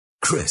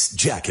Chris,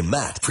 Jack, and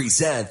Matt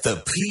present the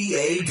PAB,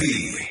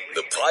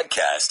 the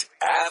podcast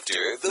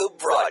after the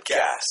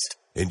broadcast.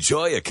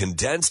 Enjoy a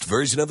condensed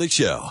version of the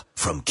show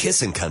from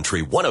Kissin'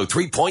 Country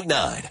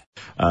 103.9.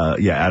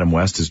 Adam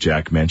West, as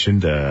Jack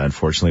mentioned,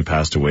 unfortunately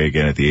passed away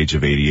again at the age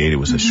of 88. It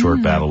was a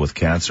short battle with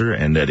cancer,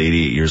 and at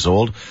 88 years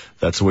old,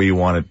 that's the way you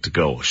want it to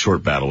go,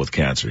 short battle with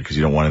cancer, because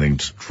you don't want anything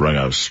strung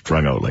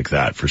out like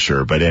that, for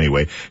sure. But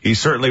anyway, he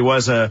certainly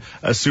was a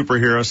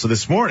superhero. So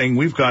this morning,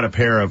 we've got a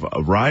pair of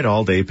ride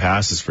all-day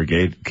passes for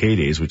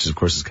K-Days, which, of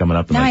course, is coming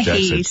up in, like Jack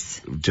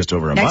said, just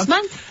over a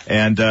month.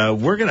 And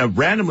we're going to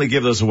randomly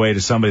give those away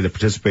to somebody that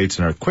participates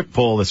in our quick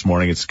poll this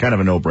morning. It's kind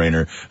of a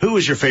no-brainer. Who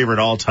is your favorite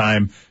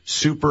all-time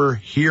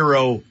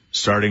superhero,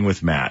 starting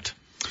with Matt?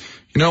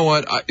 You know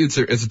what? It's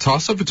a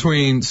toss-up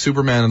between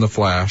Superman and the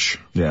Flash.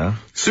 Yeah.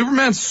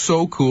 Superman's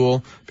so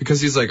cool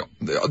because he's like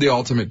the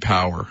ultimate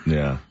power.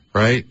 Yeah.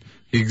 Right?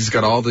 He's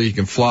got he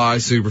can fly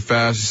super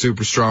fast, he's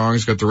super strong,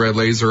 he's got the red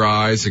laser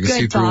eyes, he can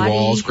see through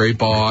walls, great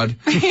bod.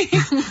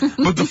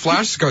 But the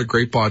Flash has got a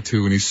great bod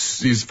too, and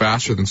he's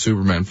faster than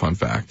Superman, fun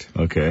fact.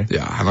 Okay.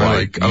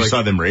 Yeah. And I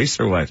saw them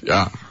race or what?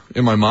 Yeah.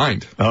 In my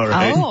mind. All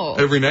right. Oh.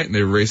 Every night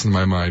they race in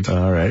my mind.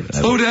 All right.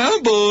 Slow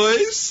down,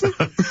 boys.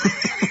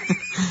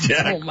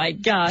 Jack, oh my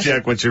gosh.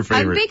 Jack, what's your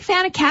favorite? I'm a big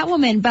fan of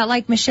Catwoman, but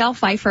like Michelle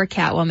Pfeiffer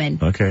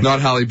Catwoman. Okay.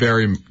 Not Halle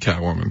Berry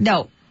Catwoman.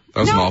 No.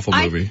 That was an awful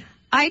movie.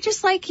 I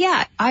just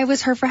I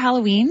was her for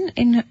Halloween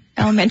in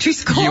elementary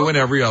school. You and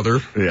every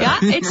other. Yeah,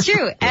 it's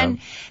true. And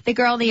the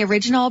girl, the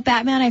original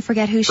Batman, I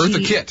forget who she...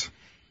 Eartha Kitt.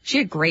 She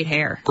had great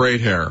hair.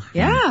 Great hair.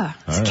 Yeah.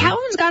 Right.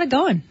 Catwoman's got it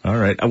going. All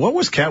right. What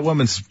was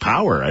Catwoman's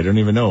power? I don't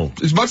even know.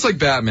 It's much like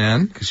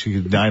Batman. Because she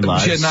had 9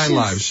 lives. She had 9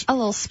 lives. A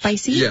little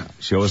spicy. Yeah.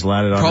 She always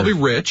landed on Probably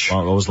rich.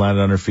 Always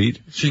landed on her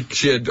feet. She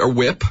had a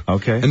whip.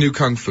 Okay. And knew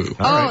Kung Fu.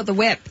 The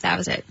whip. That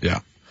was it. Yeah.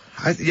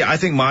 I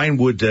think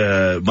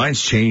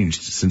mine's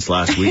changed since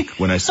last week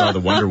when I saw the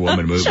Wonder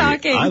Woman movie.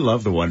 Shocking. I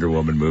love the Wonder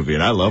Woman movie,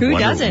 and I love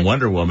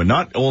Wonder Woman.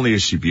 Not only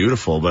is she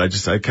beautiful, but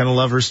I kind of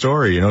love her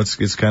story. You know,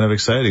 it's kind of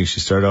exciting. She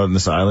started out on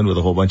this island with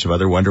a whole bunch of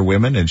other Wonder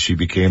Women, and she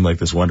became like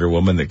this Wonder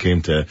Woman that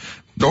came to...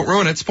 Don't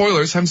ruin it.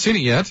 Spoilers. Haven't seen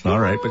it yet. All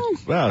right, but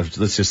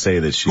let's just say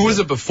that she... Who was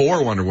it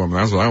before Wonder Woman?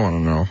 That's what I want to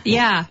know.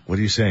 Yeah. What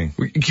are you saying?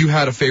 You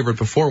had a favorite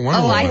before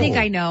Wonder Woman. I think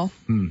I know.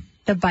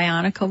 The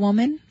Bionicle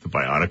Woman. The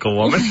Bionicle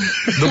Woman?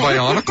 The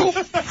Bionicle?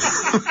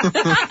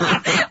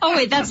 Oh,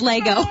 wait, that's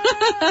Lego.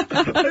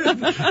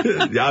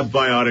 Yeah,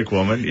 Bionic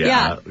Woman.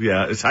 Yeah.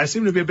 I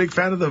seem to be a big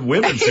fan of the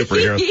women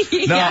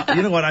superheroes. No,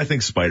 you know what? I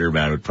think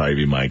Spider-Man would probably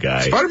be my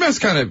guy. Spider-Man's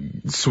kind of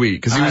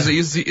sweet because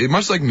he's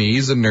much like me.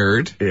 He's a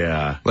nerd.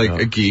 Yeah.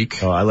 A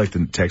geek. Oh, I like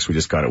the text we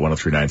just got at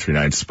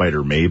 103939,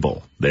 Spider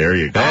Mabel. There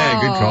you go. Hey,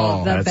 good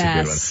call. That's a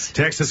good one.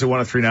 Text us at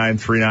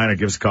 103939 or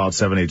give us a call at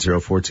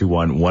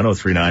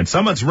 780-421-1039.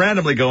 Someone's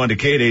randomly going to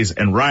K-Days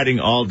and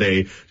riding all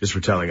day just for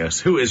telling us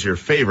who is your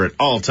favorite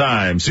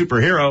all-time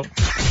superhero.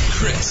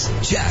 Chris,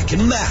 Jack,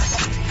 and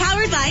Matt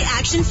Powered by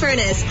Action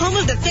Furnace, home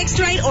of the fixed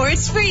right or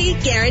it's free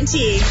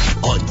guarantee.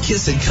 on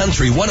Kissin'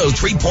 Country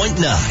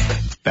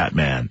 103.9.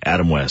 Batman,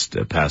 Adam West,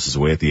 passes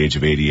away at the age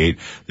of 88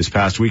 this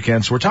past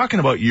weekend. So we're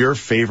talking about your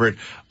favorite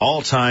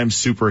all-time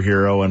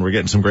superhero, and we're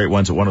getting some great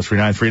ones at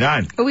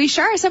 103939. We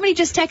sure. Somebody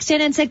just texted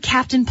in and said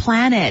Captain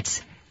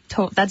Planet.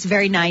 That's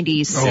very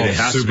 90s. Oh, it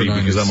has to be 90s.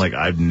 because I'm like,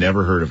 I've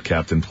never heard of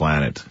Captain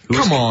Planet.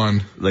 Come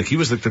on. Like, he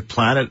was like the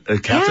planet, captain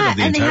of the entire planet.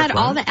 and they had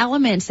all the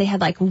elements. They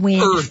had like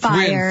wind, Earth,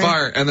 fire. wind,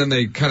 fire. And then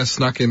they kind of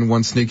snuck in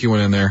one sneaky one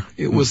in there.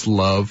 It was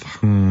Love.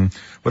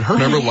 But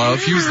Remember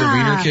Love? He was the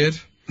wiener kid.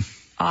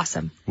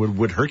 Awesome.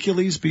 Would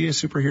Hercules be a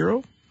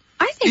superhero?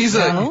 I think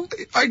so.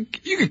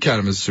 You could count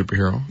him as a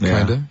superhero,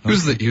 Yeah. kind of.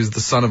 He was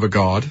the son of a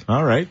god.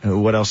 All right.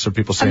 What else are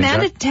people saying?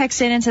 Amanda Jack?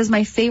 texts in and says,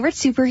 my favorite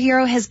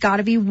superhero has got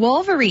to be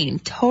Wolverine.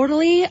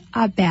 Totally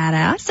a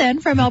badass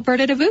and from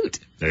Alberta to boot.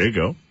 There you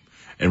go.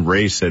 And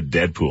Ray said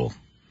Deadpool,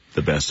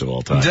 the best of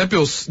all time.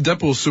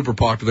 Deadpool's super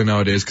popular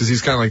nowadays because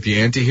he's kind of like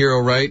the anti-hero,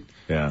 right?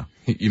 Yeah.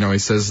 He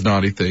says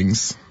naughty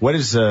things. What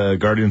is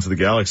Guardians of the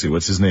Galaxy?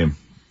 What's his name?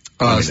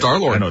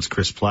 Star-Lord. I know it's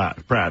Chris Pratt,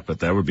 but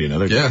that would be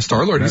another. Yeah,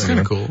 Star-Lord. He's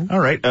kind of cool. All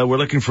right. We're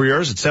looking for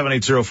yours at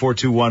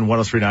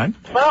 780-421-1039.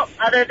 Well,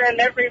 other than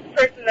every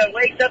person that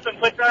wakes up and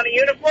puts on a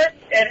uniform,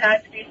 it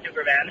has to be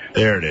Superman.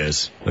 There it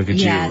is. Look at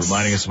you,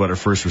 reminding us about our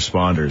first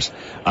responders.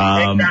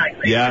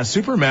 Exactly. Yeah,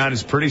 Superman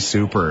is pretty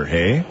super,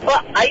 hey?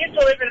 Well, I used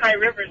to live in High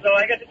River, so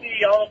I got to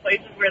see all the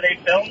places where they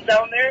filmed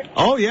down there.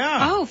 Oh,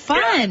 yeah. Oh,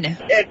 fun.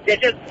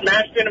 It just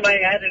smashed into my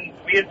head, and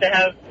we used to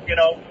have,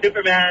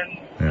 Superman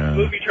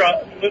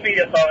movie-a-thons,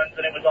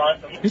 and it was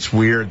awesome. It's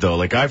weird, though.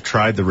 Like, I've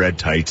tried the red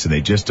tights, and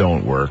they just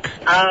don't work.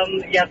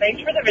 Yeah,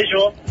 thanks for the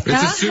visual. It's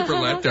a super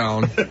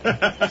letdown.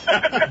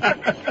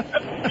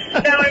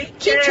 Now I'm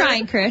Keep scared.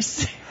 trying,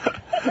 Chris.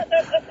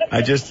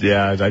 I don't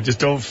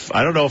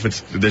know if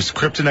there's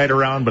kryptonite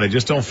around, but I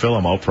just don't fill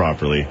them out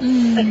properly.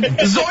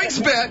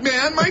 Zoinks,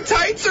 Batman! My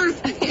tights are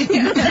looking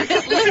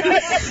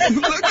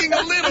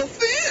a little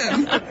thin.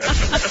 again.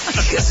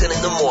 Kissin'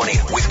 in the Morning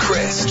with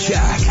Chris,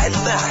 Jack, and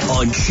Matt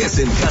on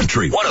Kissin'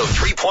 Country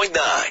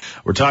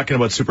 103.9. We're talking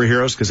about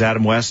superheroes because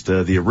Adam West,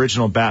 the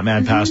original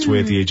Batman, passed away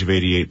at the age of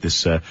 88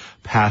 this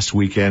past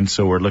weekend.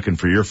 So we're looking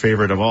for your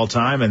favorite of all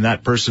time, and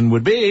that person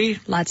would be...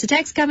 Lots of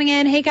texts coming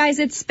in. Hey, guys,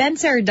 it's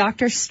Spencer.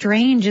 Doctor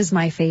Strange is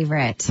my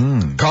favorite.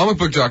 Comic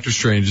book Doctor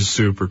Strange is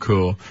super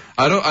cool.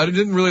 I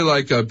didn't really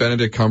like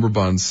Benedict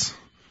Cumberbatch's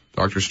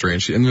Doctor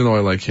Strange, even though I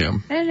like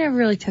him. It never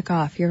really took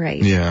off. You're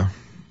right. Yeah.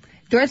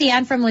 Dorothy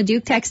Ann from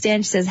Leduc texted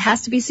in. She says,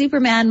 has to be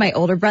Superman. My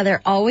older brother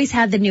always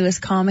had the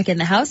newest comic in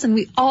the house, and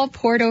we all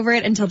poured over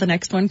it until the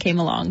next one came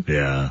along.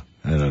 Yeah.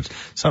 I know.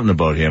 Something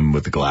about him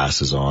with the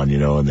glasses on,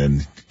 and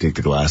then take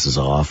the glasses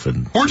off.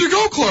 And where'd you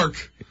go,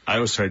 Clark? I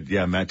always tried,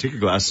 Matt, take your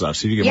glasses off.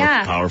 See if you get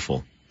more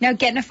powerful. Now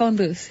get in a phone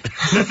booth.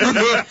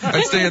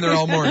 I'd stay in there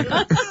all morning.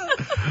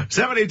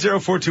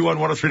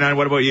 780-421-1039.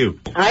 What about you?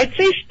 I'd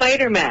say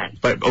Spider-Man.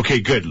 But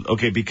okay, good.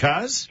 Okay,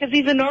 because? Because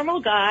he's a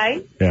normal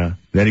guy. Yeah.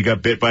 Then he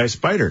got bit by a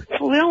spider.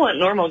 Well, we don't want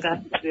normal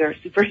guys to be our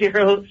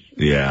superheroes.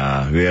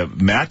 Yeah.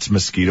 Matt's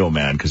Mosquito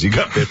Man because he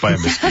got bit by a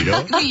mosquito.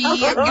 I'm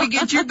gonna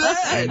get your blood.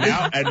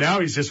 And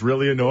now he's just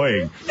really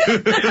annoying. You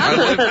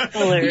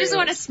just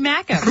want to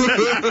smack him.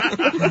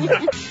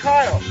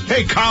 Kyle.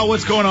 Hey, Kyle,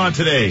 what's going on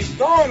today?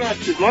 Oh, not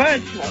too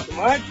much.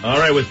 All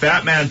right, with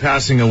Batman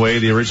passing away,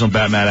 the original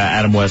Batman,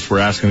 Adam West, we're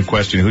asking the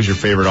question, who's your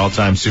favorite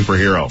all-time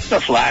superhero? The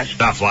Flash.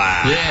 The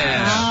Flash.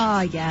 Yeah. Oh,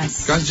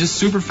 yes. Guy's just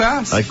super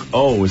fast. Is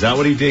that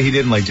what he did? He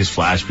didn't, just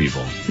flash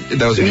people.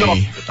 That was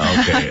me.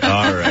 Okay,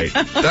 all right.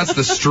 That's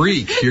the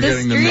streak. You're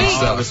getting them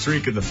mixed up. The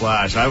streak and the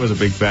Flash. I was a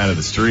big fan of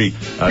the streak,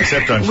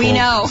 except on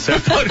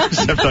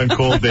except on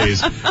cold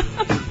days.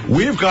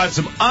 We've got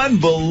some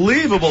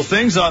unbelievable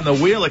things on the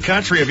Wheel of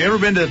Country. Have you ever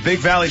been to the Big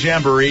Valley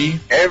Jamboree?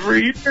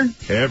 Every year.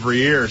 Every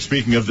year.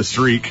 Speaking of the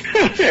streak.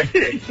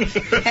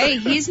 Hey,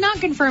 he's not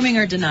confirming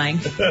or denying.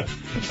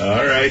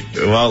 All right.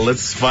 Well,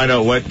 let's find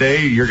out what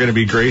day you're going to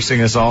be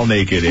gracing us all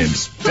naked in.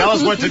 Tell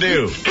us what to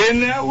do. In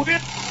that wheel.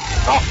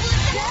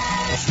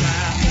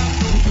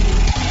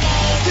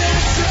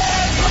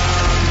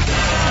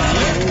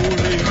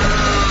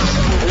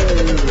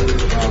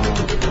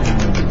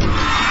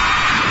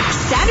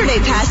 Saturday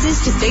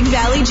passes to Big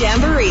Valley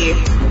Jamboree.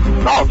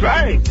 All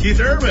right. Keith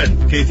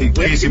Urban,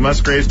 Casey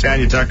Musgraves,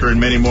 Tanya Tucker, and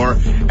many more.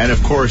 And,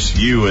 of course,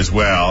 you as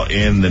well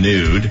in the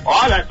nude.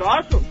 Oh, that's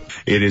awesome.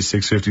 It is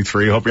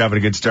 6:53. Hope you're having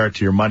a good start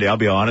to your Monday. I'll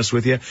be honest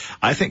with you.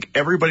 I think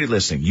everybody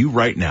listening, you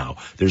right now,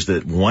 there's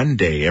that one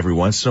day every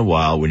once in a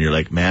while when you're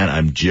like, man,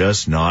 I'm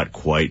just not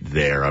quite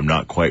there. I'm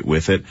not quite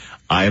with it.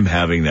 I am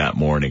having that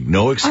morning.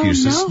 No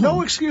excuses. Oh, no.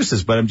 No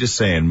excuses, but I'm just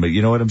saying. But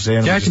you know what I'm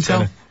saying? Yeah, I can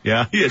tell.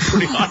 Yeah, it's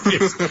pretty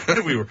obvious.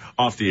 We were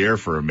off the air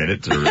for a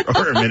minute or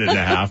a minute and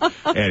a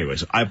half.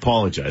 Anyways, I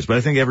apologize, but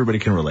I think everybody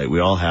can relate. We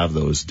all have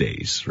those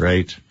days,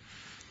 right?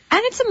 And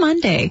it's a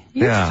Monday.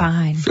 You're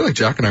fine. I feel like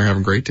Jack and I are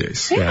having great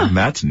days. Yeah,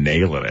 Matt's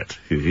nailing it.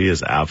 He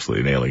is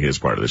absolutely nailing his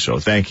part of the show.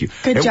 Thank you.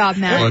 Good job,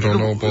 Matt. I don't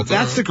know about that.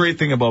 That's the great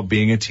thing about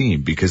being a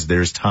team, because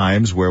there's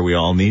times where we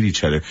all need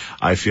each other.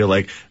 I feel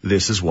like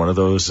this is one of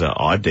those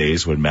odd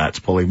days when Matt's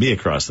pulling me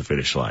across the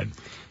finish line.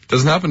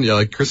 Doesn't happen,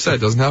 like Chris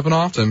said, doesn't happen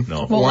often.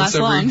 No. Won't Once last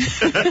every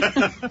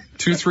long.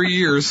 2-3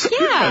 years.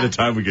 Yeah. By the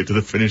time we get to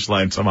the finish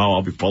line, somehow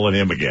I'll be pulling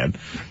him again.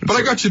 But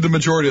I got you the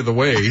majority of the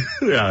way.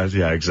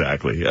 Yeah,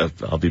 exactly.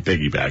 I'll be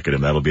piggybacking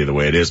him. That'll be the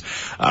way it is.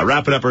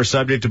 Wrapping up our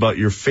subject about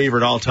your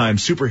favorite all-time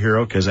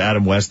superhero, because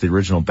Adam West, the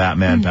original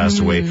Batman, passed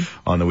away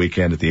on the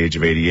weekend at the age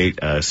of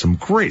 88. Some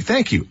great,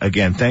 thank you.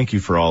 Again, thank you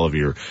for all of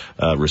your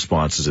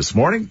responses this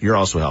morning. You're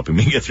also helping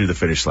me get through the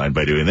finish line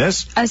by doing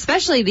this.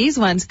 Especially these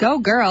ones. Go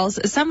girls.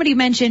 Somebody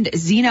mentioned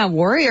Xena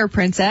Warrior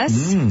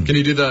Princess. Can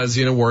you do the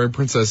Xena Warrior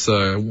Princess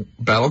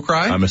battle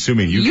cry? I'm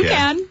assuming you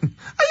can.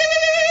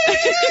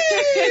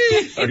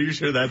 Are you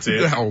sure that's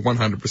it? Yeah,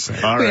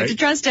 100%. All We have right. to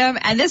trust him.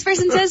 And this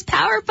person says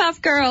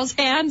Powerpuff Girls,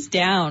 hands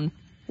down.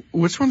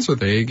 Which ones are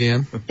they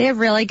again? They have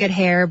really good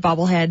hair,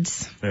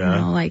 bobbleheads,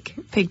 Yeah. Like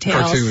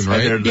pigtails. Cartoon,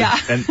 right? Yeah.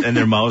 And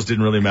their mouths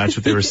didn't really match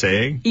what they were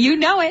saying? You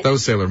know it. That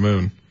was Sailor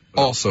Moon.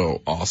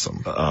 Also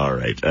awesome. All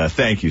right.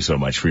 Thank you so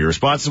much for your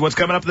responses. What's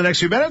coming up in the next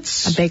few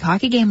minutes? A big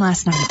hockey game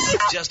last night.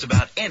 Just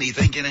about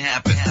anything can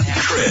happen.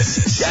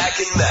 Chris, Jack,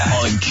 and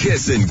Matt on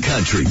Kissin'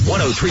 Country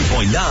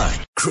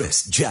 103.9.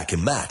 Chris, Jack,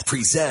 and Matt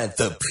present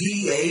the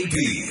PAB,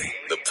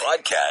 the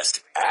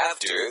podcast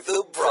after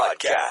the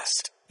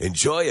broadcast.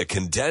 Enjoy a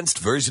condensed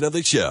version of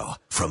the show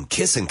from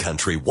Kissin'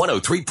 Country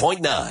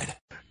 103.9.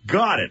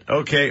 Got it.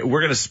 Okay, we're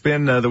going to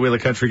spin the Wheel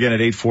of Country again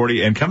at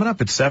 8:40, and coming up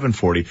at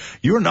 7:40,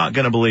 you're not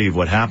going to believe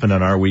what happened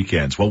on our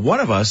weekends. Well, one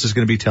of us is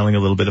going to be telling a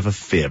little bit of a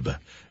fib.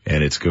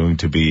 and it's going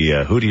to be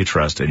Who Do You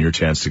Trust, and your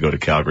chance to go to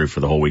Calgary for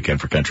the whole weekend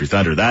for Country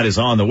Thunder. That is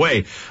on the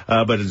way.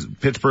 But as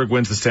Pittsburgh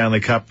wins the Stanley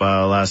Cup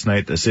last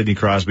night, Sidney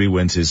Crosby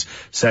wins his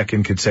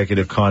second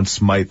consecutive Conn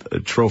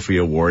Smythe Trophy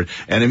Award.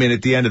 And I mean,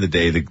 at the end of the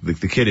day,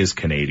 the kid is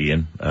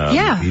Canadian.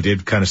 He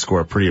did kind of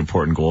score a pretty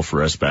important goal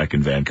for us back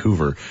in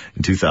Vancouver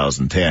in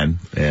 2010.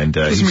 And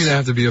doesn't mean I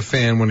have to be a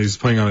fan when he's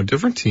playing on a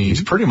different team.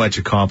 He's pretty much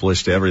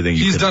accomplished everything.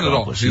 He's done it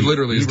all. He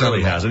literally has done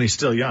it all. And he's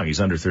still young.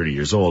 He's under 30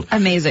 years old.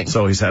 Amazing.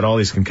 So he's had all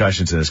these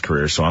concussions in his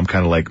career. So I'm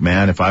kind of like,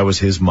 man, if I was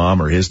his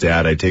mom or his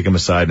dad, I'd take him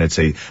aside and I'd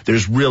say,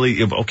 there's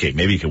really, okay,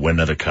 maybe he can win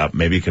another cup.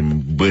 Maybe he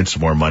can win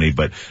some more money.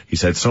 But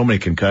he's had so many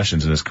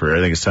concussions in his career.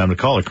 I think it's time to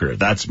call it a career.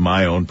 That's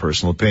my own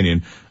personal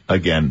opinion.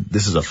 Again,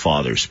 this is a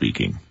father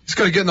speaking. He's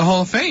got to get in the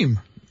Hall of Fame.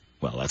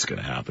 Well, that's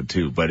going to happen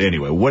too. But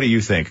anyway, what do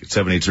you think?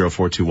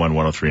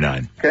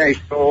 780-421-1039. Okay,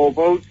 so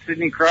about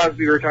Sidney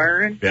Crosby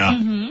retiring. Yeah.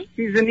 Mm-hmm.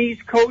 He's an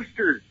East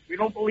Coaster. We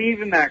don't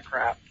believe in that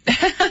crap.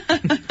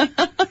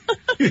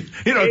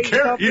 You don't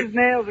care. Tough as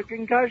nails. A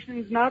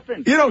concussion's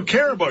nothing. You don't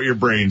care about your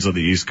brains on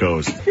the East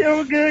Coast.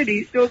 Still good.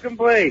 He still can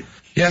play.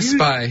 Yes,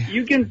 Spy.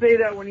 You can say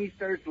that when he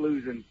starts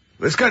losing.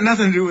 It's got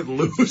nothing to do with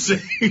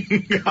losing.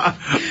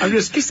 I'm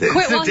just quit it's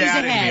while the he's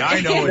dad in ahead. me. I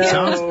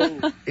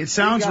know it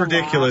sounds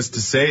ridiculous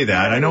to say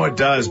that. I know it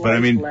does, but I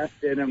mean,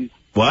 left in him.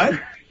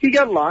 What? He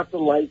got lots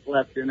of life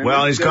left in him.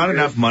 Well, he's got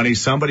enough money.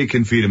 Somebody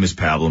can feed him his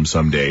pablum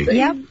someday.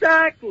 Yep.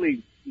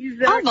 Exactly.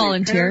 I'll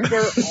volunteer.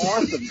 They're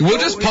awesome. We'll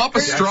just pop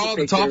a straw at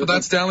the top of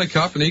that Stanley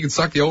Cup, and he can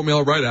suck the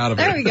oatmeal right out of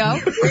it. There we go.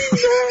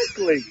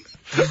 Exactly.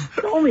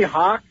 It's only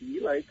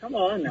hockey. Like, come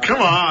on now. Come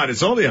on,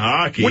 it's only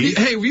hockey.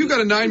 Hey, you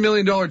got a $9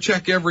 million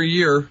check every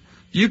year.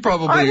 You'd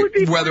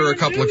probably weather a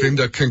couple of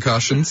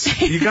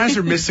concussions. You guys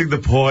are missing the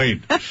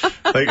point.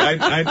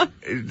 Like,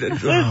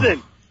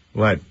 Listen.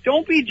 What?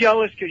 Don't be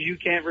jealous because you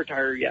can't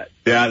retire yet.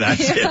 Yeah,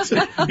 that's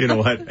it. You know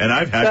what? And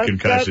I've had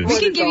concussions. We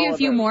can give you a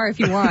few more if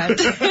you want.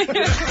 These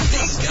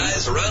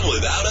guys run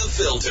without a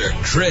filter.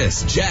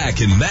 Chris,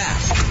 Jack, and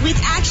Matt. With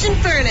Action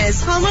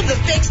Furnace, home of the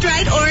fixed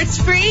right or it's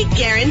free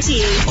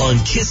guarantee. On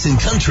Kissin'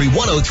 Country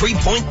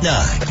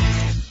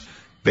 103.9.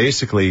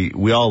 Basically,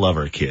 we all love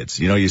our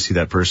kids. You know, you see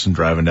that person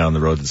driving down the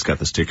road that's got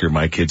the sticker,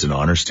 "My kid's an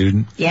honor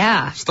student."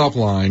 Yeah. Stop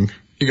lying.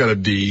 You got a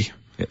D.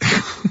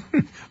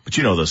 But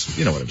you know those,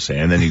 you know what I'm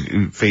saying. And then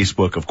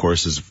Facebook, of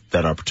course, is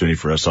that opportunity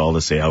for us all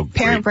to say how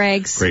great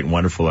and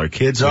wonderful our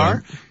kids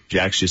are.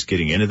 Jack's just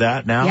getting into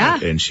that now.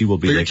 Yeah. And she will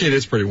be. Your kid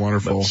is pretty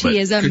wonderful. She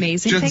is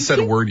amazing. She hasn't said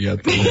a word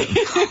yet, though.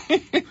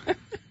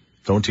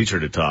 Don't teach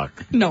her to talk.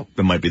 No.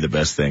 That might be the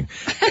best thing.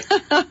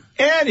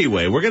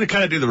 Anyway, we're going to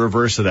kind of do the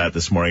reverse of that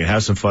this morning and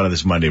have some fun on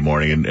this Monday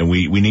morning, and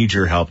we need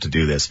your help to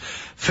do this.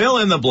 Fill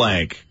in the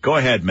blank. Go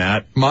ahead,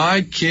 Matt.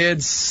 My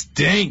kids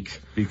stink.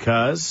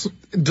 Because?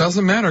 It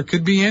doesn't matter. It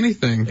could be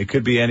anything. It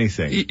could be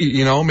anything.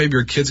 You know, maybe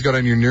your kids got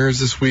on your nerves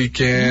this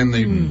weekend.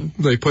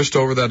 They pushed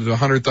over that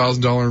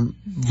 $100,000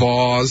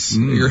 vase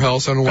at your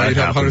house. I don't know why you'd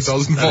have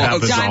 100,000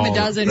 vases. Dime a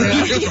dozen.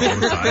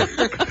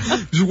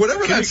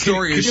 Whatever that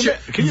story is,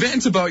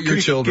 vent about your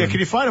children. Can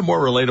you find a more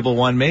relatable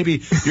one?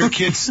 Maybe your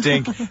kids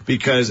stink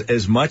because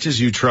as much as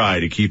you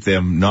try to keep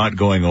them not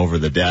going over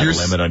the data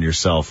limit on your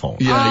cell phone.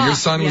 Yeah, your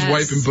son was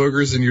wiping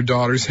boogers in your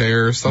daughter's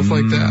hair, stuff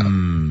like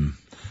that.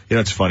 You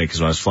know, it's funny because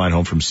when I was flying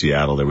home from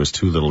Seattle, there was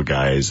two little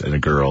guys and a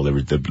girl. They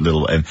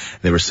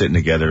were sitting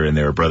together, and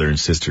they were brother and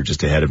sister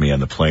just ahead of me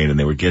on the plane, and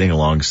they were getting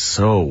along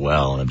so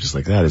well. And I'm just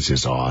like, that is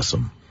just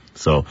awesome.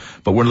 So,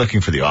 but we're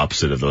looking for the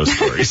opposite of those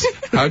stories.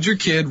 How'd your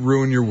kid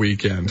ruin your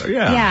weekend?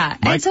 Yeah.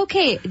 And it's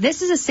okay.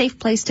 This is a safe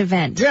place to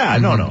vent. Yeah,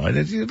 no.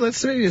 Let's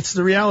say it's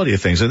the reality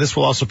of things. And this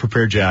will also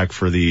prepare Jack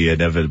for the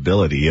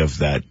inevitability of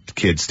that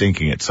kid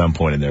stinking at some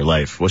point in their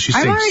life. Well, she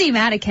stinks. I'm already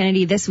mad at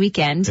Kennedy this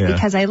weekend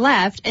because I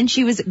left and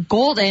she was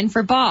golden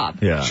for Bob.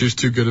 Yeah. She was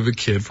too good of a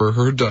kid for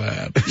her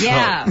dad.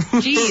 Yeah.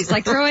 Jeez,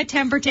 like throw a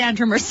temper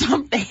tantrum or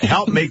something.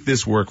 Help make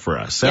this work for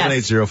us.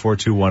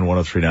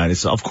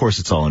 780-421-1039. Of course,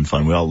 it's all in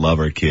fun. We all love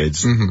our kids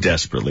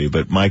desperately,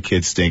 but my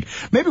kids stink.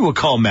 Maybe we'll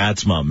call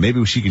Matt's mom.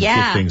 Maybe she can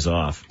kick things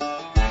off.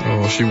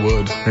 Oh, she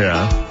would.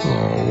 Yeah.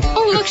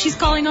 Oh, look, she's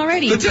calling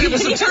already. The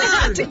tables have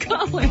turned. To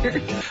call her.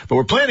 But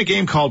we're playing a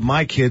game called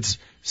My Kids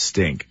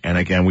Stink. And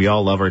again, we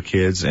all love our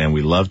kids and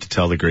we love to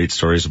tell the great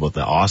stories about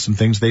the awesome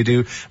things they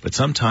do. But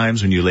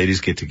sometimes when you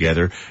ladies get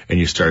together and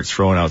you start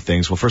throwing out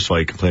things, well, first of all,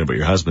 you complain about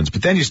your husbands,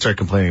 but then you start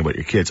complaining about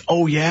your kids.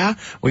 Oh, yeah?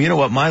 Well, you know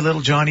what my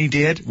little Johnny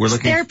did? It's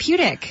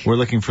therapeutic. We're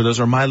looking for those.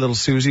 Or my little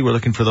Susie. We're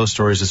looking for those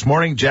stories this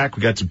morning. Jack,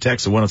 we got some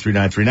texts at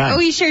 103939. Oh,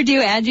 we sure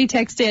do. Angie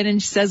texted in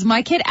and she says,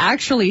 my kid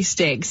actually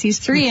stinks. He's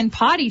 3 in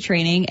potty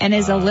training and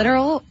is a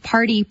literal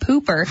party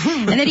pooper.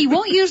 And that he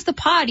won't use the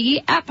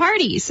potty at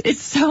parties.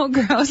 It's so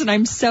gross and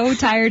I'm so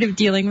tired of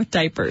dealing with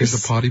diapers.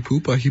 He's a potty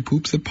pooper. He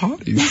poops at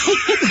parties.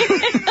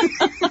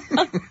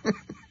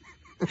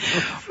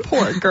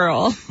 Poor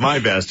girl. My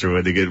best are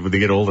when they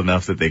get old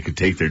enough that they could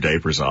take their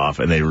diapers off,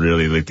 and they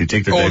really they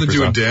take their diapers off. They're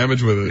doing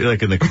damage with it.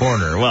 Like in the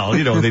corner. Well,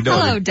 they don't.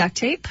 Hello, duct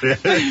tape.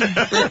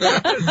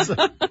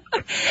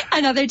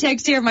 Another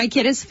text here. My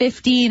kid is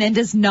 15 and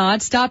does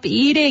not stop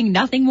eating.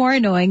 Nothing more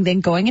annoying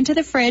than going into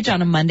the fridge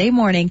on a Monday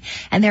morning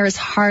and there is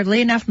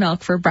hardly enough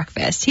milk for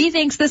breakfast. He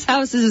thinks this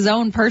house is his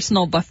own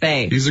personal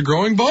buffet. He's a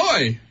growing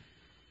boy.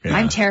 Yeah.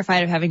 I'm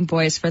terrified of having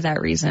boys for that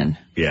reason.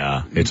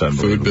 Yeah, it's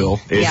unbelievable.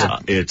 Food bill.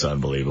 It's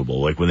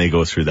unbelievable. Like when they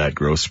go through that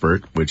growth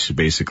spurt, which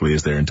basically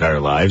is their entire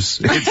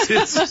lives.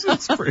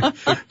 It's pretty...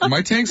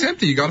 My tank's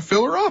empty. You got to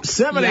fill her up.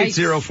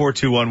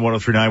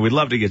 780-421-1039. We'd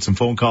love to get some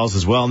phone calls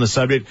as well on the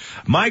subject.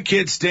 My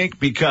kids stink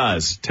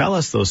because. Tell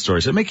us those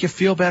stories. It'll make you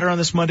feel better on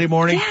this Monday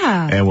morning.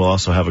 Yeah. And we'll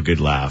also have a good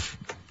laugh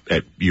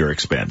at your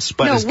expense.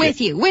 But no,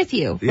 with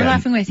you. Yeah, we're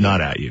laughing with you.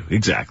 Not at you.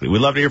 Exactly. We'd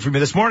love to hear from you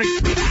this morning.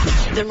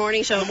 The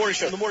morning show.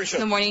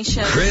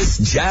 Chris,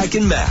 Jack,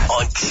 and Matt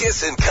on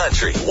Kissin'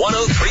 Country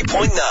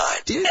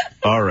 103.9.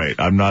 All right.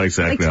 I'm not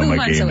exactly like on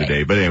my game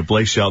today. But anyway,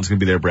 Blake Shelton's going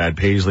to be there. Brad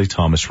Paisley,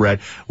 Thomas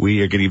Rhett.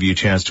 We are going to give you a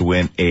chance to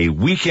win a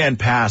weekend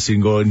pass. You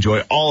can go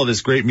enjoy all of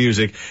this great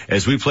music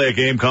as we play a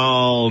game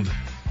called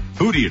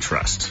Who Do You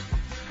Trust?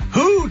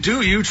 Who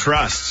do you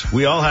trust?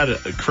 We all had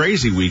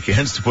crazy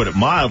weekends, to put it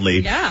mildly.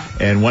 Yeah.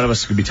 And one of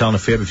us could be telling a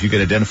fib if you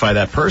can identify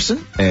that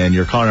person. And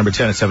your caller number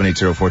 10 at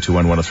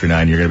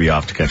 780-421-1039. You're going to be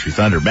off to Country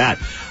Thunder. Matt,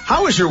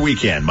 how was your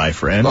weekend, my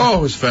friend? Oh,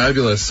 it was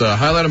fabulous.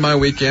 Highlight of my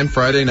weekend,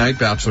 Friday night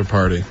bachelor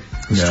party.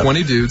 There's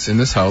 20 dudes in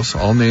this house.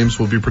 All names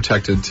will be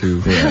protected to...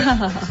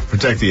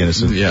 Protect the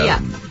innocent. Yeah.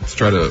 Let's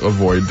try to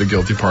avoid the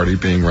guilty party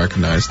being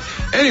recognized.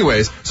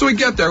 Anyways, so we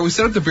get there. We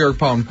set up the beer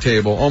pong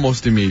table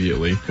almost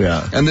immediately.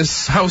 Yeah. And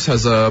this house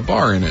has a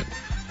bar in it.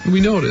 And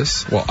we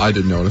notice, well, I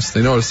did notice,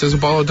 they noticed there's a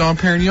bottle of Dom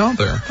Perignon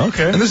there.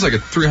 Okay. And this is like a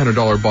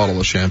 $300 bottle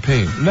of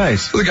champagne.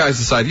 Nice. So the guys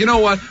decide, you know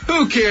what?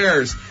 Who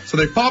cares? So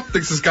they pop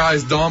this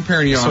guy's Dom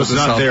Perignon. So it's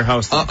not their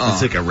house.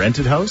 It's like a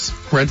rented house?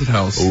 Rented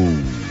house.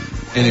 Ooh.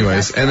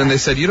 Anyways, and then they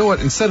said, you know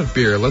what? Instead of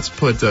beer, let's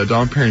put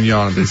Dom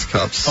Perignon in these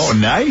cups. Oh,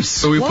 nice.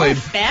 So we played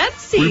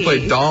fancy. We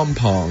played Dom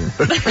Pong.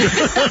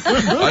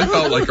 I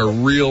felt like a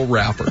real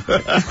rapper.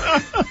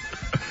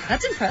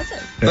 That's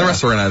impressive. The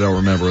restaurant I don't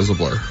remember. It was a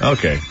blur.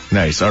 Okay,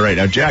 nice. All right.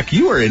 Now, Jack,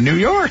 you were in New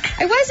York.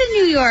 I was in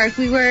New York.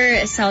 We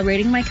were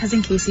celebrating my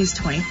cousin Casey's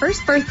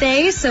 21st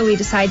birthday, so we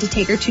decided to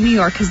take her to New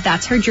York because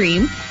that's her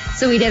dream.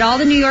 So we did all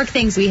the New York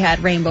things. We had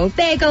rainbow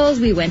bagels,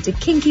 we went to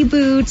Kinky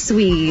Boots,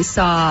 we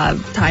saw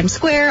Times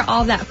Square,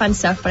 all that fun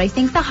stuff. But I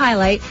think the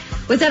highlight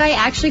was that I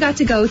actually got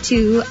to go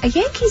to a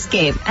Yankees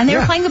game, and they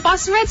were playing the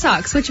Boston Red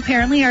Sox, which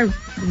apparently are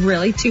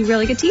two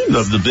really good teams.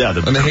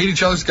 And they hate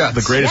each other's guts.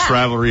 The greatest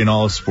rivalry in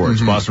all of sports.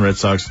 Mm-hmm. Boston Red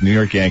Sox, New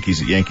York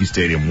Yankees at Yankee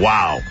Stadium.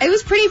 Wow. It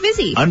was pretty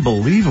busy.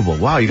 Unbelievable.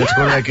 Wow, you got to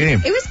go to that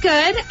game. It was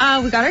good.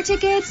 We got our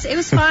tickets. It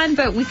was fun,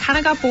 but we kind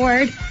of got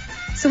bored.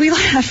 So we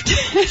left.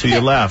 So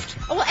you left.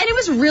 Well, and it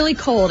was really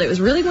cold. It was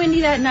really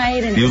windy that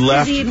night. And you it was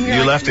left. busy, and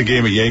you left a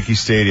game at Yankee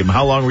Stadium.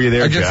 How long were you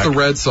there, Against Jack? the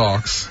Red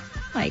Sox.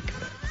 Like,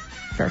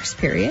 first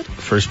period.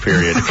 First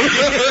period.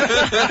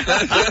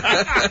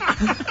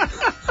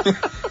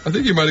 I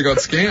think you might have got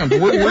scammed.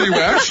 Where were you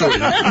actually?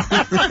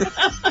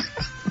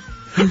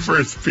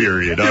 First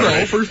period.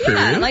 First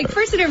period. Yeah, like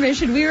first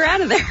intermission, we were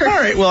out of there. All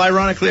right. Well,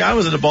 ironically, I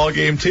was at a ball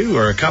game too,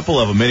 or a couple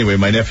of them anyway.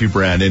 My nephew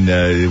Brandon,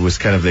 it was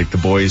kind of like the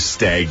boys'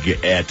 stag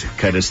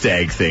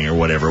thing or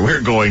whatever.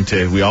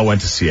 We all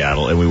went to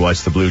Seattle and we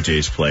watched the Blue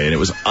Jays play, and it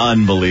was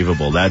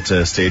unbelievable. That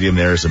stadium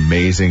there is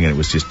amazing, and it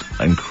was just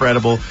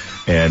incredible.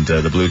 And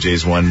the Blue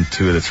Jays won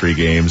 2 of the 3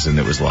 games, and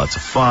it was lots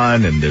of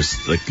fun. And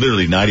there's like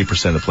literally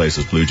 90% of the place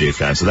was Blue Jay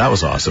fans, so that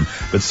was awesome.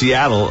 But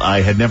Seattle,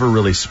 I had never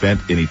really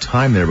spent any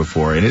time there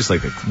before, and it's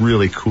like a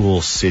really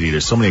cool city.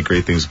 There's so many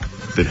great things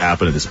that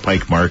happen at this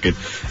Pike Market,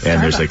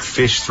 and there's like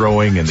fish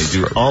throwing, and they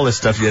do all this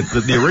stuff. Yeah,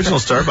 the original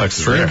Starbucks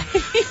is there.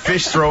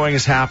 Fish throwing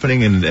is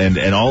happening,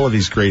 and all of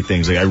these great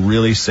things. Like I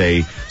really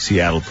say,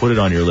 Seattle, put it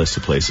on your list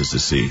of places to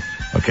see.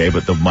 Okay,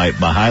 but my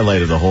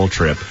highlight of the whole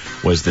trip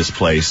was this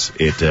place.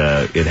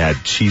 It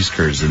had cheese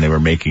curds, and they were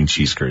making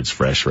cheese curds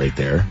fresh right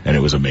there, and it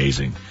was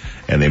amazing.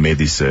 And they made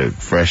these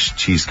fresh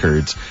cheese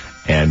curds,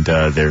 and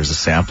there's a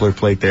sampler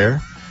plate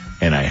there,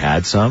 and I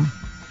had some,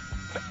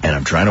 and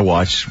I'm trying to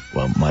watch,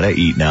 well, might I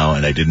eat now,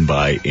 and I didn't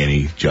buy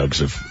any jugs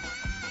of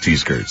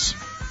cheese curds.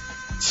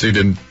 So you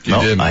didn't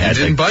bite? I had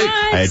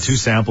 2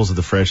 samples of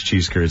the fresh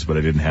cheese curds, but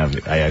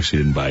I actually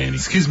didn't buy any.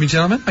 Excuse me,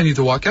 gentlemen, I need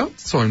to walk out,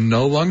 so I'm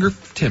no longer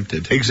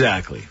tempted.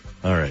 Exactly.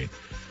 All right.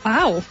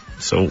 Wow.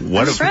 So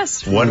one of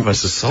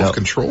us is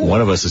self-control.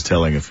 One of us is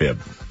telling a fib.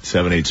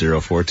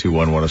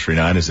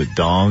 780-421-1039. Is it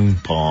Dong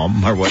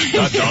Palm or what?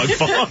 Not Dong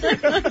Palm.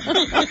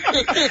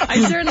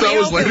 I certainly that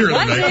was hope later it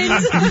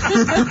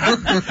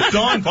wasn't.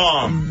 Dong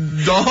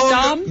Palm.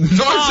 Dom.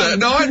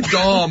 Not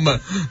Dom.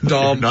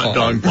 Dom. Not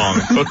Dong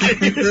Palm.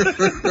 Okay.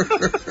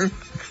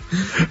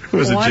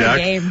 Was it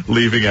Jack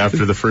leaving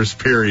after the first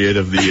period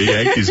of the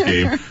Yankees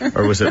game,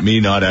 or was it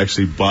me not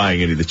actually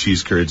buying any of the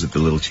cheese curds at the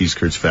little cheese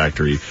curds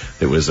factory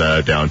that was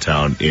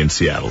downtown in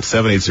Seattle?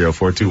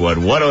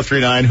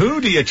 780-421-1039.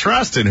 Who do you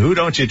trust and who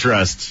don't you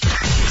trust?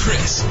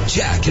 Chris,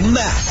 Jack, and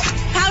Matt.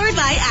 Powered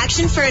by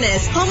Action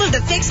Furnace, home of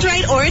the fixed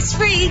right or it's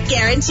free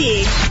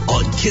guarantee.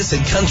 On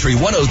Kissin' Country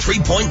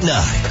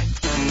 103.9.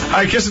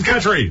 Hi, Kissin'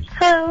 Country.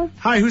 Hello.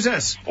 Hi, who's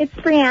this? It's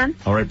Brianne.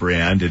 All right,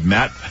 Brianne. Did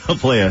Matt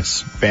play a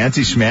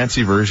fancy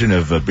schmancy version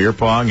of beer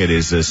pong at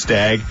his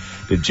stag?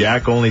 Did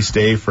Jack only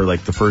stay for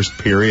like the first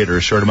period or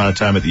a short amount of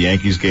time at the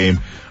Yankees game?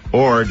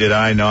 Or did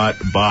I not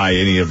buy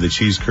any of the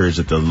cheese curds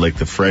at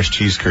the fresh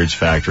cheese curds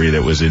factory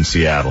that was in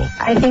Seattle?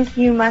 I think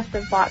you must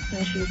have bought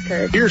some cheese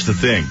curds. Here's the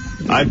thing.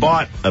 I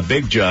bought a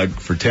big jug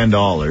for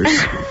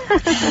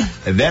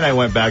 $10. And then I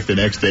went back the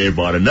next day and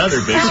bought another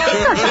big jug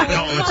for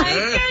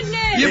 $10.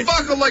 You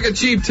buckled like a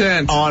cheap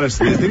tent.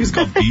 Honestly, I think it's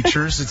called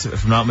Beechers,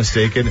 if I'm not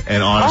mistaken.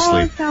 And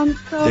honestly, it sounds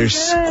so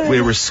good.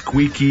 They were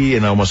squeaky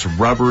and almost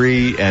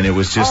rubbery, and it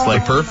was just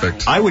like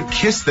perfect. I would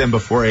kiss them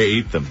before I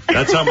ate them.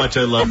 That's how much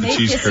I love the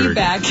cheese kiss curd. you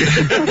back.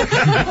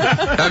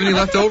 Have any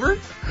left over?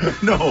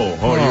 No.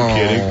 Oh, you're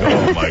kidding.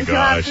 Oh, my You'll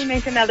have gosh. to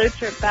make another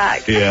trip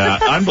back. Yeah,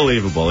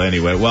 unbelievable.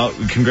 Anyway, well,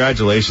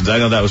 congratulations. I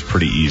know that was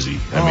pretty easy.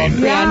 I mean,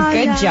 Brianne,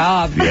 good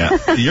job.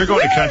 yeah. You're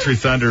going to Country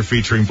Thunder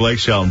featuring Blake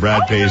Shelton,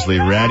 Brad Paisley,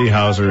 Randy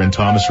Hauser, and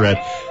Thomas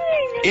Rhett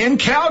in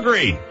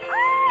Calgary.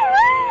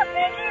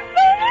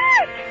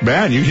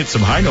 Man, you hit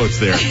some high notes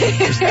there.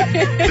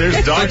 There's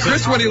Like dogs.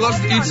 Chris, when he loves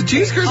to eat some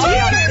cheese curds.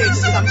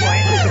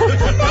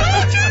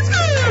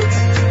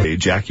 Hey,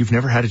 Jack, you've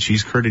never had a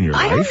cheese curd in your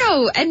I life?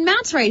 don't know. And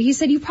Matt's right. He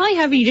said you probably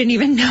haven't. You didn't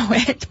even know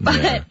it. But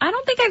Yeah. I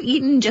don't think I've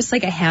eaten just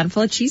like a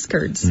handful of cheese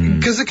curds.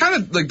 Because it kind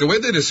of, like, the way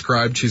they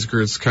describe cheese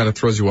curds kind of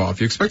throws you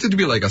off. You expect it to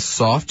be like a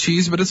soft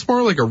cheese, but it's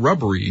more like a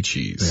rubbery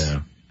cheese.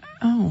 Yeah.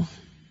 Oh,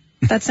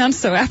 that sounds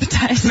so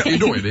appetizing. You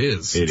know it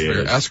is. It It's is.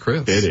 fair. Ask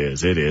Chris.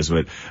 It is.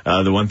 But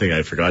the one thing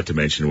I forgot to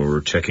mention when we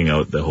were checking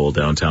out the whole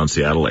downtown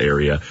Seattle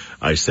area,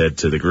 I said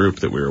to the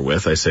group that we were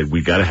with, I said,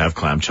 we got to have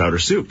clam chowder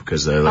soup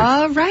because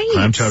All right.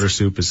 clam chowder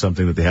soup is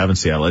something that they have in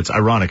Seattle. It's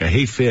ironic. I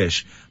hate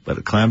fish,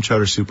 but clam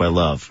chowder soup I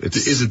love.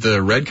 Is it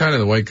the red kind or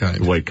the white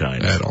kind? The white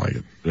kind. I don't like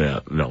it.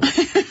 Yeah, no.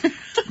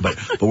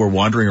 But we're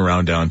wandering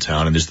around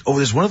downtown and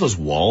there's one of those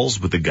walls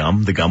with the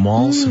gum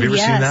walls. Have you ever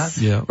seen yes.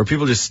 that? Yeah. Where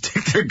people just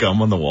stick their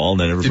gum on the wall and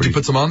then everybody. Did you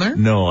put some on there?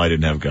 No, I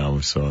didn't have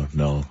gum, so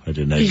no, I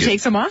didn't. Did you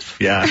take some off?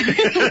 Yeah.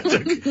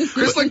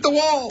 Chris like the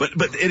wall.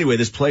 But anyway,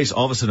 this place,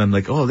 all of a sudden I'm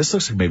like, oh, this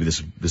looks like maybe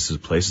this is a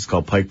place. It's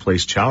called Pike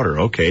Place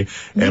Chowder. Okay.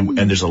 And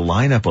there's a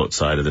lineup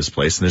outside of this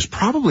place and there's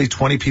probably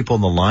 20 people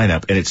in the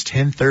lineup and it's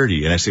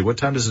 10:30. And I say, what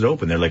time does it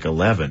open? They're like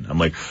 11. I'm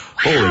like,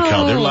 holy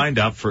cow. They're lined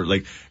up for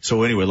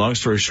so anyway, long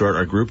story short,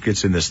 our group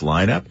gets in this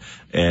lineup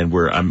and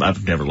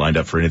I've never lined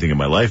up for anything in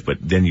my life, but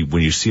then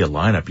when you see a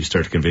lineup, you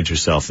start to convince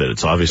yourself that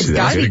it's obviously It's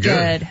gotta be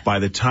good. By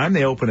the time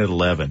they open at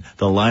 11,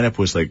 the lineup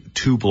was like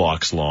 2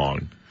 blocks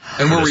long.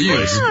 And where were you?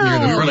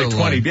 We were like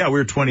 20. Yeah, we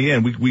were 20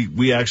 in.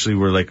 We actually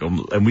were like,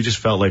 and we just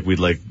felt like we'd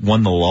like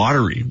won the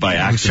lottery by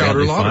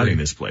accidentally finding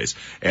this place.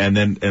 And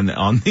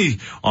on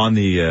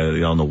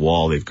the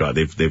wall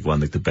they've won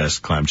like the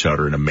best clam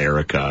chowder in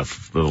America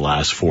for the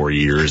last 4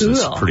 years. Cool.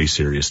 It's pretty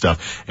serious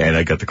stuff. And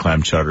I got the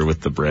clam chowder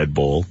with the bread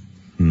bowl.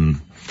 And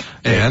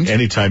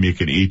anytime you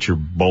can eat your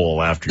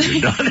bowl after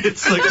you're done,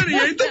 it's like he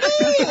ate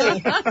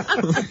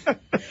the bowl.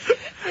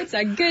 It's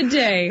a good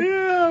day.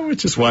 Yeah,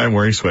 which is why I'm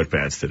wearing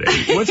sweatpants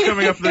today. What's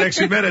coming up in the next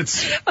few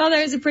minutes? Well,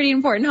 there was a pretty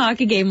important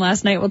hockey game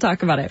last night. We'll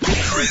talk about it.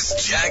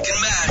 Chris, Jack,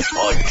 and Matt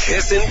on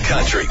Kissin'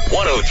 Country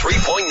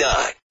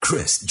 103.9.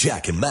 Chris,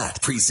 Jack, and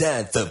Matt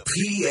present the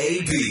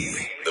PAB,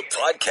 the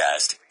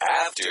podcast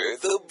after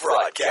the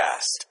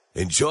broadcast.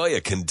 Enjoy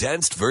a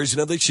condensed version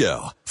of the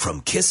show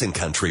from Kissin'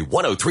 Country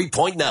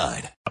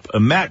 103.9.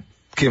 Matt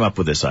came up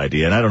with this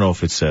idea, and I don't know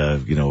if it's, I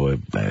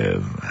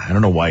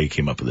don't know why he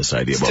came up with this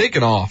idea. It's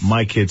taken off.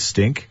 My kids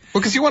stink.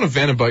 Well, because you want to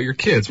vent about your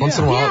kids once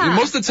in a while. Yeah.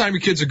 Most of the time,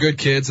 your kids are good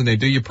kids, and they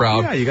do you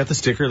proud. Yeah, you got the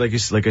sticker, like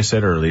I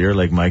said earlier,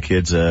 like my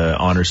kid's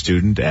honor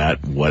student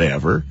at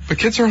whatever. But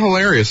kids are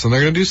hilarious, and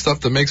they're going to do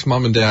stuff that makes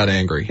mom and dad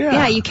angry.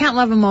 Yeah, you can't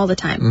love them all the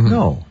time.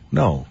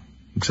 No,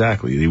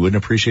 exactly. You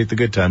wouldn't appreciate the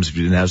good times if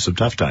you didn't have some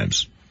tough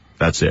times.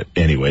 That's it.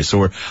 Anyway, so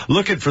we're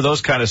looking for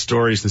those kind of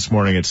stories this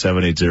morning at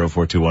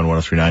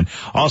 780-421-1039.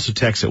 Also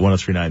text at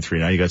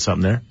 103939. You got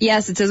something there?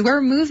 Yes, it says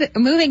we're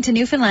moving to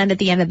Newfoundland at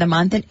the end of the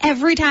month, and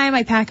every time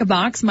I pack a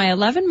box, my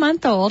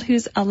 11-month-old,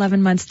 who's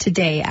 11 months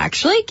today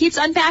actually, keeps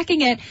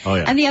unpacking it. Oh,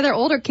 yeah. And the other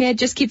older kid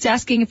just keeps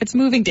asking if it's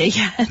moving day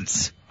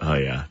yet. Oh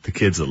yeah, the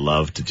kids that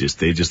love to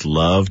they just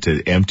love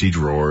to empty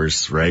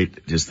drawers, right?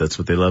 Just that's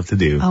what they love to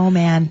do. Oh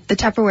man, the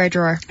Tupperware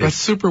drawer. That's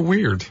super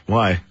weird.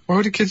 Why? Why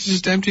would the kids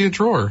just empty a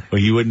drawer? Well,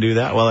 you wouldn't do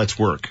that? Well, that's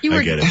work.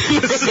 I get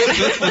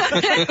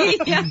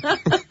it. Yeah.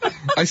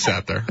 I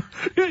sat there.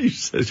 You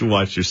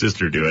watched your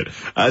sister do it.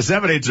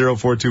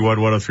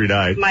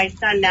 780-421-1039. My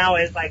son now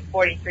is like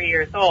 43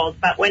 years old,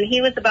 but when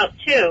he was about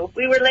 2,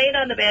 we were laid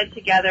on the bed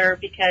together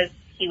because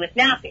he was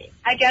napping.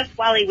 I guess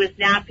while he was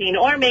napping,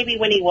 or maybe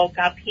when he woke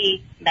up,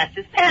 he messed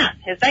his pants,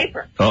 his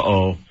diaper.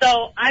 Uh-oh.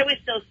 So I was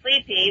still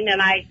sleeping, and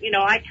I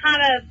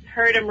kind of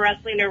heard him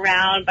rustling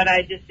around, but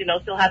I just,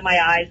 still had my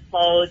eyes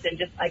closed and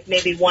just like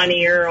maybe one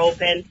ear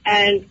open.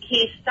 And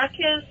he stuck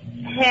his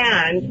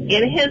hand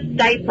in his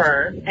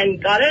diaper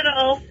and got it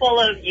all full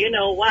of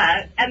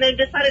you-know-what, and then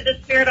decided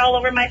to smear it all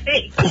over my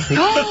face.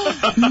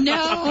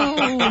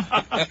 No.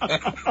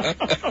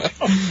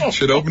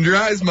 Should open your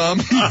eyes, Mom.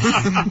 Is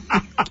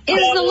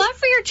the love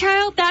for your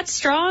child that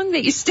strong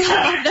that you still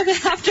love them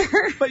after?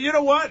 But you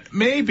know what?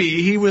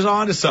 Maybe he was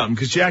onto something,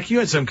 because, Jack, you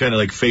had some kind of,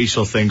 like,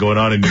 facial thing going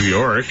on in New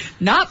York.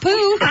 Not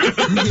poo. This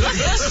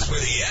is where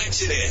the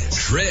action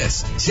is.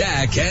 Chris,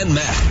 Jack, and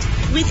Matt.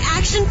 With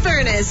Action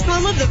Furnace,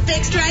 home of the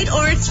fixed right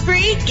or it's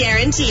free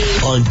guarantee.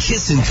 On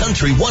Kissin'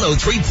 Country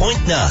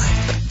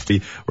 103.9.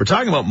 We're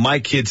talking about My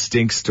Kid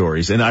Stinks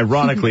stories, and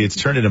ironically, it's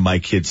turned into My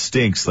Kid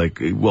Stinks. Like,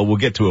 well, we'll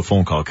get to a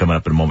phone call coming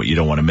up in a moment you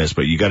don't want to miss,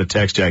 but you got a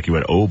text, Jack. You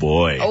went, oh,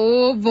 boy.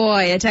 Oh,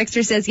 boy. A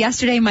texter says,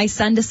 yesterday my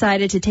son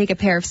decided to take a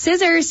pair of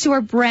scissors to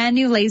our brand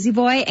new Lazy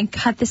Boy and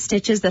cut the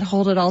stitches that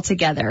hold it all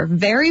together.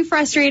 Very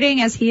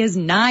frustrating as he is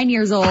 9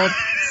 years old.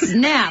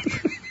 Snap.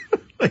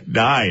 Like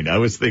 9. I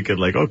was thinking,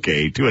 like,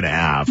 okay,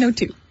 2.5. No,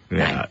 2.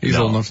 Yeah, He's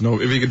old enough to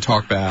know if he can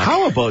talk back.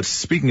 How about,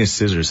 speaking of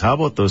scissors, how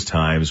about those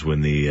times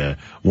when the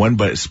one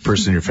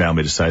person in your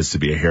family decides to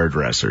be a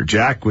hairdresser?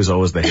 Jack was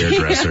always the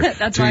hairdresser.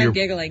 That's why I'm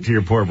giggling. To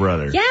your poor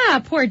brother. Yeah,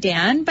 poor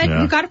Dan. But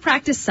you got to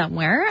practice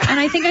somewhere, and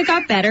I think I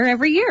got better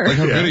every year. Like,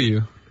 how good are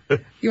you?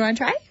 You want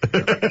to try?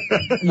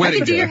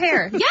 Wedding do day. your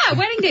hair. Yeah,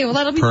 wedding day. Well,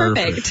 that'll be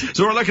perfect.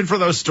 So we're looking for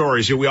those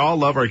stories. We all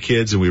love our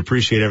kids, and we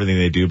appreciate everything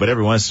they do, but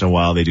every once in a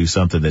while they do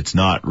something that's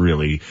not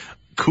really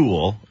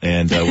cool,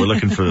 and we're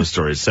looking for those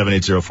stories.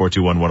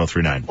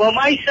 780-421-1039. Well,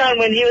 my son,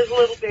 when he was a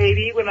little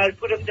baby, when I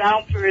put him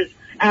down for his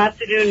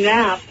afternoon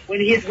nap,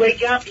 when he'd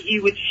wake up, he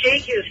would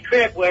shake his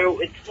crib where it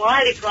would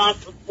slide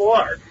across the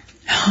floor.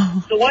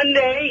 So one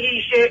day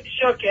he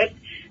shook it,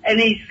 and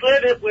he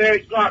slid it where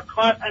it got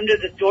caught under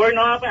the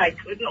doorknob, and I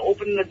couldn't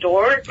open the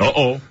door.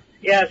 Uh-oh.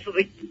 Yeah, so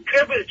the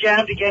crib was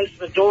jammed against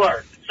the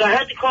door. So I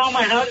had to call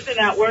my husband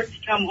at work to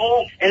come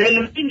home. And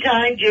in the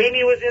meantime,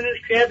 Jamie was in his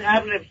crib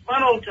having a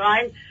fun old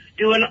time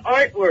doing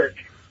artwork.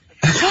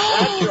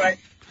 That's right.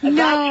 No.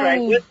 That's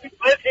right, with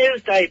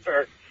his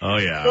diaper. Oh,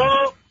 yeah.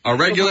 So, A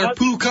regular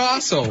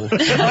Picasso. On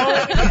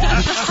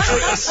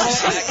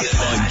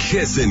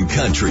Kissin'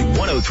 Country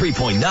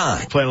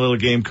 103.9. Playing a little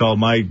game called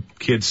My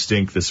Kids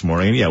Stink this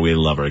morning. And yeah, we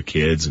love our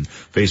kids, and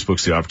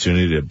Facebook's the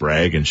opportunity to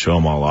brag and show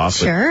them all off.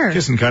 Sure. But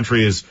Kissin'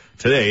 Country is,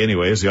 today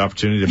anyway, is the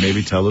opportunity to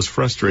maybe tell us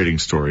frustrating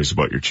stories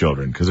about your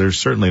children, because they're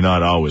certainly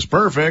not always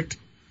perfect,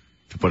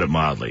 to put it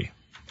mildly.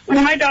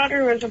 When my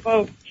daughter was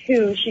about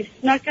 2, she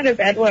snuck out of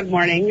bed one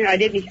morning. I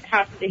didn't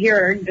have to hear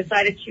her and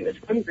decided she was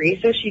hungry,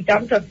 so she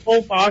dumped a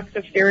full box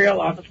of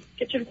cereal on the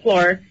kitchen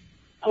floor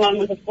along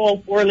with a full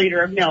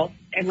 4-liter of milk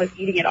and was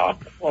eating it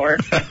off the floor.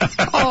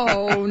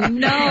 Oh,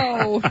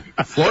 no.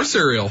 Floor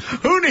cereal.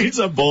 Who needs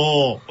a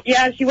bowl?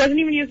 Yeah, she wasn't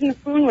even using a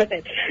spoon with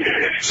it.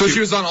 So she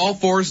was on all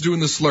fours doing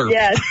the slurp.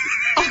 Yes.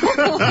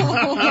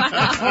 Oh,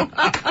 wow.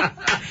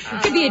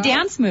 Could be a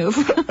dance move.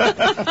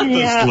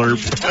 Yeah.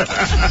 Slurp.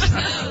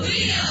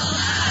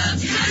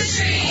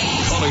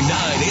 Calling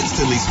 9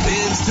 instantly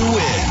spins to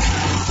win.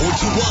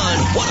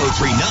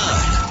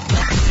 421-1039.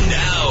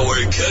 Now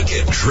we're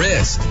cooking.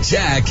 Chris,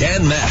 Jack,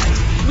 and Matt.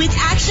 With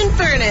Action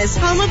Furnace,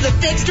 home of the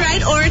fixed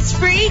right or it's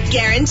free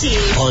guarantee.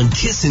 On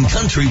Kissin'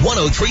 Country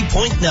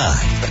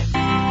 103.9.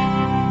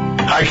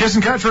 Hi,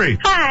 Kissin' Country.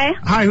 Hi,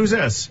 Hi, who's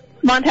this?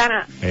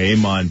 Montana. Hey,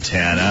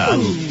 Montana. I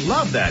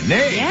love that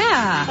name.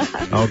 Yeah.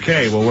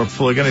 Okay, well,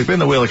 we're going to be in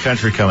the Wheel of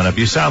Country coming up.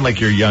 You sound like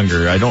you're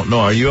younger. I don't know.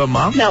 Are you a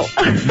mom? No.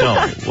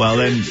 No. Well,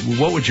 then,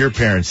 what would your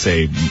parents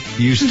say?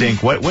 You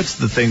stink. What's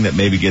the thing that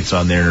maybe gets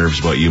on their nerves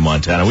about you,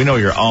 Montana? We know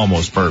you're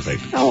almost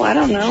perfect. Oh, I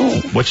don't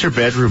know. What's your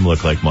bedroom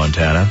look like,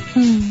 Montana?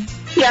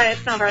 Yeah,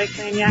 it's not very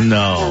clean, yeah.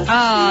 No.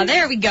 Oh,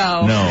 there we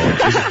go. No.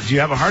 Do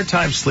you have a hard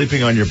time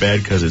sleeping on your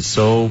bed because it's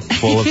so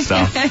full of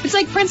stuff? It's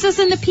like Princess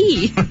and the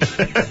Pea.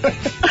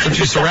 But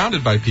she's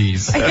surrounded by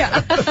peas.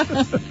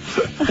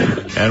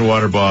 And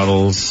water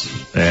bottles.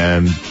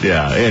 And,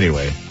 yeah,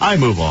 anyway, I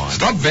move on.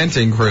 Stop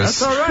venting,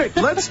 Chris. That's all right.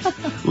 Let's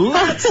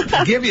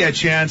give you a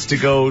chance to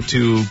go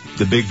to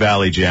the Big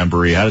Valley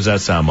Jamboree. How does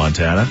that sound,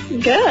 Montana?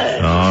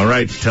 Good. All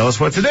right. Tell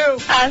us what to do.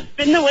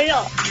 Spin the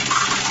wheel.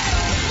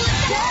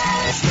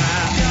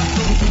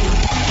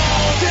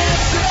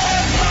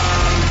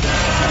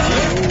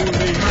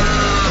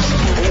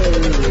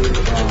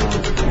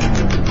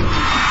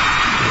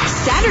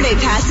 Saturday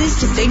passes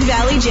to Big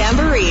Valley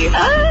Jamboree.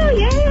 Oh,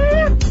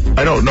 yeah.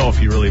 I don't know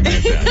if you really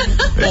meant that.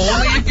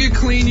 Only if you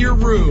clean your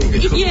room.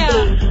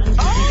 Yeah.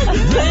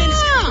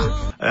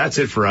 That's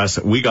it for us.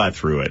 We got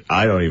through it.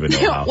 I don't even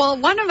know how. Well,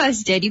 one of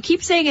us did. You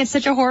keep saying it's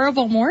such a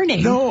horrible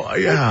morning. No,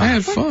 yeah. I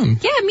had fun.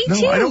 Yeah, me No,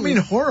 too. I don't mean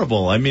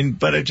horrible. I mean,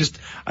 but I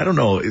don't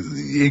know.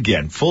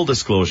 Again, full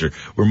disclosure,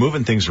 we're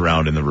moving things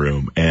around in the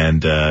room,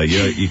 and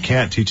you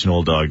can't teach an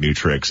old dog new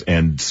tricks.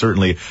 And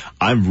certainly,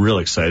 I'm real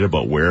excited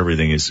about where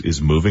everything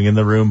is moving in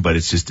the room. But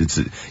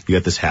you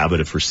got this habit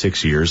of for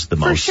 6 years the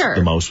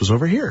mouse was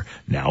over here.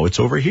 Now it's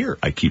over here.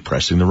 I keep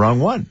pressing the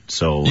wrong one.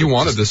 So You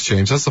wanted this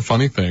change. That's the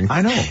funny thing.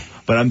 I know,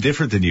 but I'm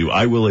different than you.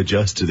 I will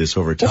adjust to this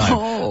over time.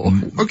 Oh.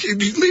 Okay,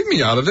 leave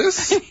me out of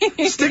this.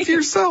 Stick to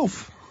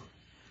yourself.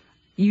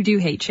 You do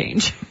hate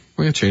change.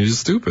 Well, yeah, change is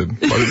stupid.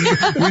 But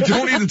we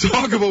don't need to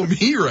talk about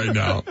me right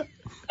now.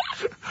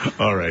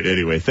 All right.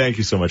 Anyway, thank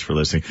you so much for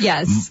listening.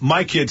 Yes.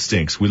 My kid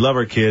stinks. We love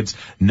our kids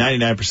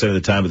 99% of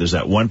the time, but there's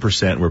that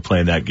 1%. We're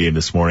playing that game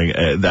this morning.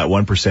 That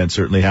 1%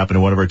 certainly happened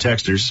to one of our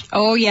texters.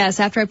 Oh, yes.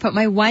 After I put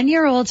my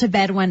 1-year-old to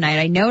bed one night,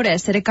 I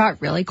noticed that it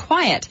got really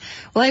quiet.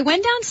 Well, I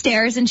went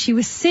downstairs and she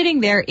was sitting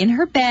there in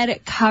her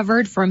bed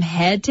covered from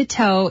head to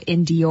toe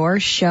in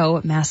Dior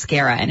Show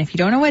mascara. And if you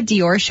don't know what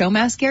Dior Show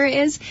mascara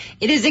is,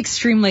 it is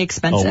extremely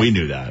expensive. Oh, we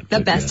knew that. The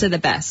best of the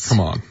best.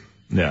 Come on.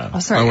 Yeah. Oh,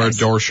 sorry, I wear a guys.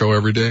 Dior Show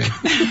every day.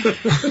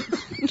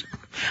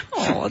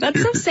 Oh,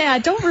 that's so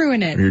sad. Don't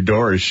ruin it. Your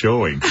door is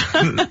showing,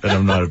 and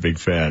I'm not a big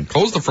fan.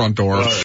 Close the front door.